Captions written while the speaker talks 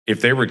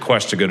if they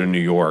request to go to New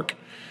York,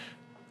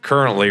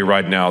 currently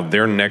right now,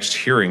 their next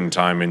hearing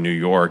time in New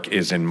York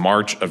is in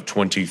March of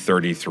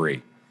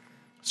 2033.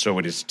 So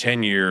it is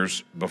 10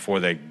 years before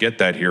they get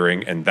that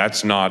hearing, and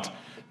that's not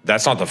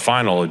the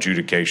final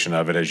adjudication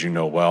of it, as you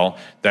know well.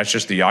 That's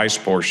just the ICE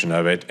portion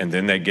of it, and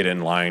then they get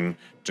in line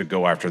to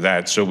go after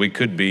that. So we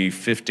could be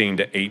 15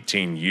 to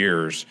 18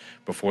 years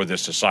before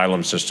this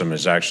asylum system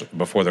is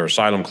before their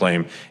asylum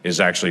claim is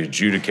actually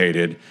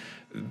adjudicated.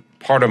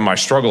 Part of my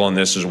struggle on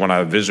this is when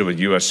I visit with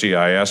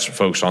USCIS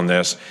folks on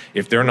this,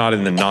 if they're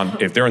in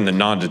the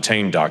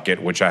non-detained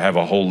docket, which I have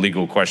a whole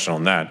legal question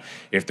on that,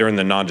 if they're in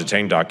the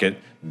non-detained docket,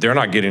 they're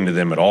not getting to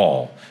them at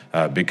all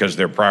because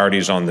their priority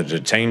is on the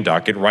detained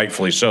docket,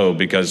 rightfully so,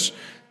 because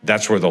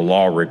that's where the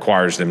law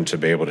requires them to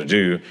be able to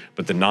do.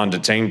 But the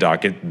non-detained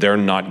docket, they're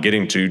not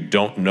getting to,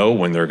 don't know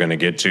when they're going to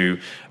get to.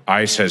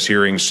 ICE has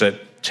hearings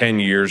set 10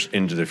 years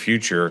into the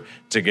future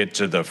to get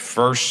to the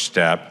first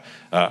step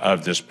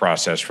of this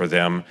process for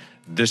them.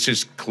 This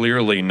is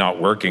clearly not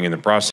working in the process.